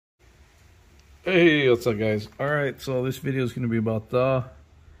Hey, what's up guys? Alright, so this video is going to be about the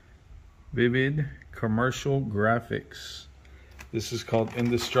Vivid commercial graphics. This is called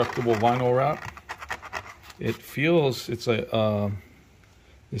Indestructible vinyl wrap. It's like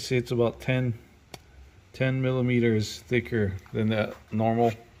they say it's about 10 millimeters thicker than that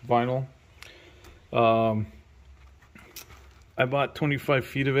normal vinyl. I bought 25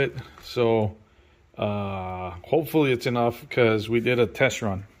 feet of it, so hopefully it's enough because we did a test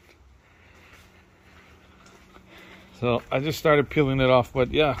run. So I just started peeling it off,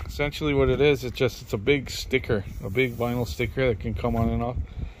 but yeah, essentially what it is, it's a big sticker, a big vinyl sticker that can come on and off.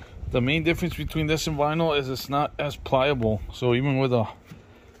 The main difference between this and vinyl is it's not as pliable. So even with a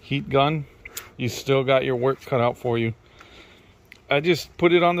heat gun, you still got your work cut out for you. I just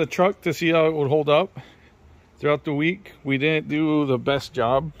put it on the truck to see how it would hold up. Throughout the week, we didn't do the best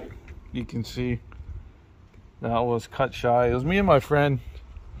job. You can see that was cut shy. It was me and my friend.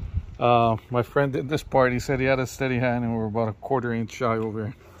 My friend did this part. He said he had a steady hand and we were about a 1/4 inch shy over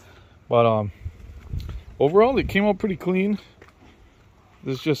here. But overall it came out pretty clean.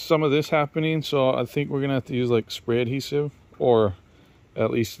 There's just some of this happening, so I think we're gonna have to use like spray adhesive, or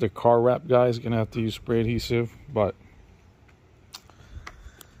at least the car wrap guy is gonna have to use spray adhesive. But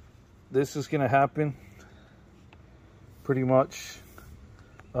this is gonna happen pretty much.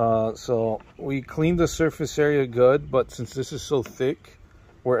 So we cleaned the surface area good, but since this is so thick,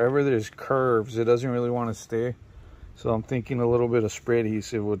 wherever there's curves, it doesn't really want to stay. So I'm thinking a little bit of spray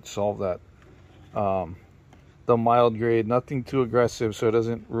adhesive would solve that. The mild grade, nothing too aggressive so it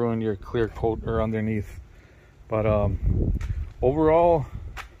doesn't ruin your clear coat or underneath. But overall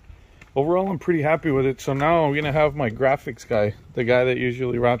I'm pretty happy with it. So now I'm gonna have my graphics guy, the guy that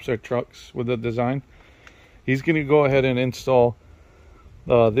usually wraps our trucks with the design, he's gonna go ahead and install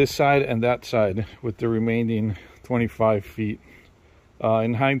this side and that side with the remaining 25 feet.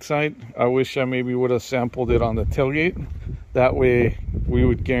 In hindsight, I wish I maybe would have sampled it on the tailgate. That way we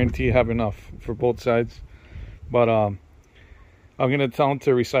would guarantee have enough for both sides. But I'm gonna tell him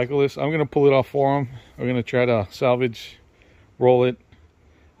to recycle this. I'm gonna pull it off for him. I'm gonna try to salvage, roll it,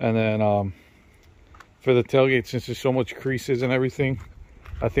 and then for the tailgate, since there's so much creases and everything,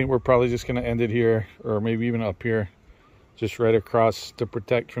 I think we're probably just gonna end it here, or maybe even up here, just right across to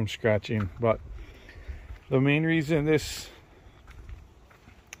protect from scratching. But the main reason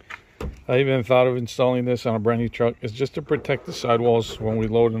I even thought of installing this on a brand new truck is just to protect the sidewalls when we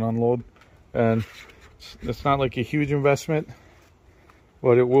load and unload. And it's not like a huge investment,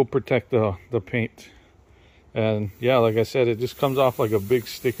 but it will protect the paint. And yeah, like I said, it just comes off like a big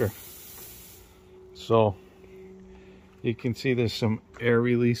sticker. So you can see there's some air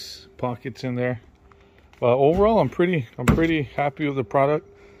release pockets in there. But overall, I'm pretty happy with the product.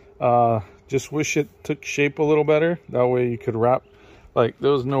 Just wish it took shape a little better. That way you could wrap. Like,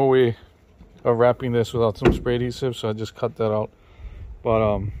 there was no way of wrapping this without some spray adhesive, so I just cut that out.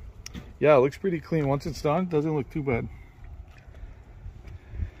 But yeah, it looks pretty clean. Once it's done, it doesn't look too bad.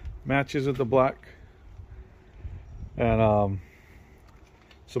 Matches with the black. And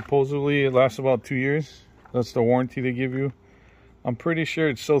supposedly it lasts about 2 years. That's the warranty they give you. I'm pretty sure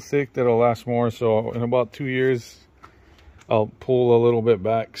it's so thick that it'll last more, so in about 2 years I'll pull a little bit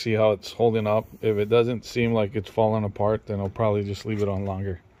back, see how it's holding up. If it doesn't seem like it's falling apart, then I'll probably just leave it on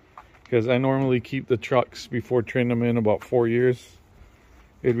longer. Because I normally keep the trucks before trading them in about 4 years.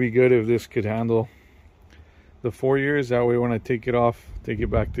 It'd be good if this could handle the 4 years. That way when I take it off, take it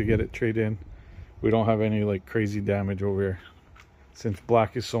back to get it traded in, we don't have any like crazy damage over here, since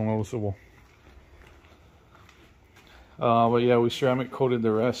black is so noticeable. But yeah, we ceramic coated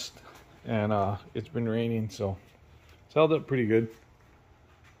the rest, and it's been raining, so it's held up pretty good.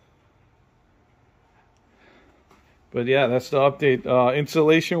 But yeah, that's the update.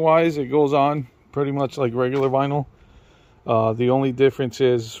 Insulation wise, it goes on pretty much like regular vinyl. The only difference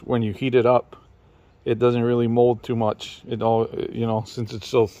is when you heat it up, it doesn't really mold too much. It all, you know, since it's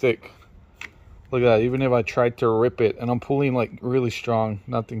so thick. Look at that. Even if I tried to rip it, and I'm pulling like really strong,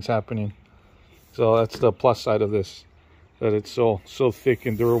 nothing's happening. So that's the plus side of this, that it's so thick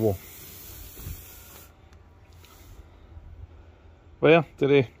and durable. But yeah,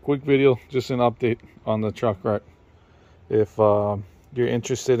 today, quick video, just an update on the truck rack. If you're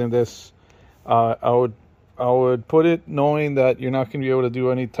interested in this, I would put it knowing that you're not going to be able to do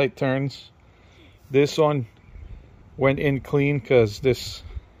any tight turns. This one went in clean because this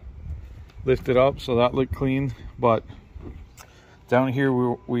lifted up, so that looked clean. But down here,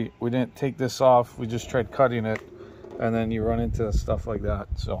 we didn't take this off. We just tried cutting it, and then you run into stuff like that.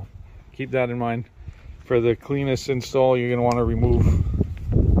 So keep that in mind. For the cleanest install, you're going to want to remove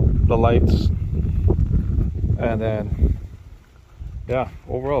the lights, and then yeah,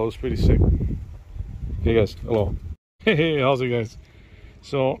 overall it was pretty sick. Okay guys, hello. Hey, how's it guys?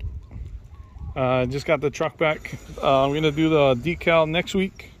 So just got the truck back. I'm gonna do the decal next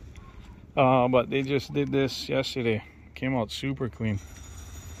week, but they just did this yesterday. Came out super clean.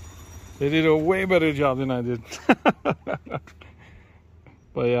 They did a way better job than I did.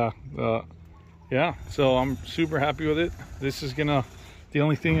 But yeah, so I'm super happy with it. This is gonna, the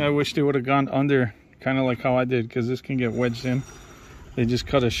only thing I wish they would have gone under, kind of like how I did, because this can get wedged in. They just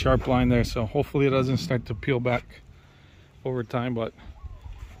cut a sharp line there, so hopefully it doesn't start to peel back over time, but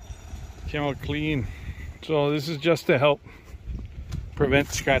came out clean. So this is just to help prevent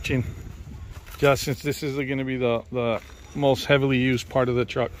scratching, just since this is going to be the most heavily used part of the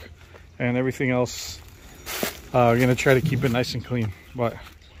truck, and everything else we're going to try to keep it nice and clean. But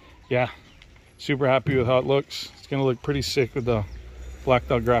yeah, super happy with how it looks. It's going to look pretty sick with the blacked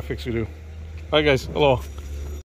out graphics we do. Bye guys, hello.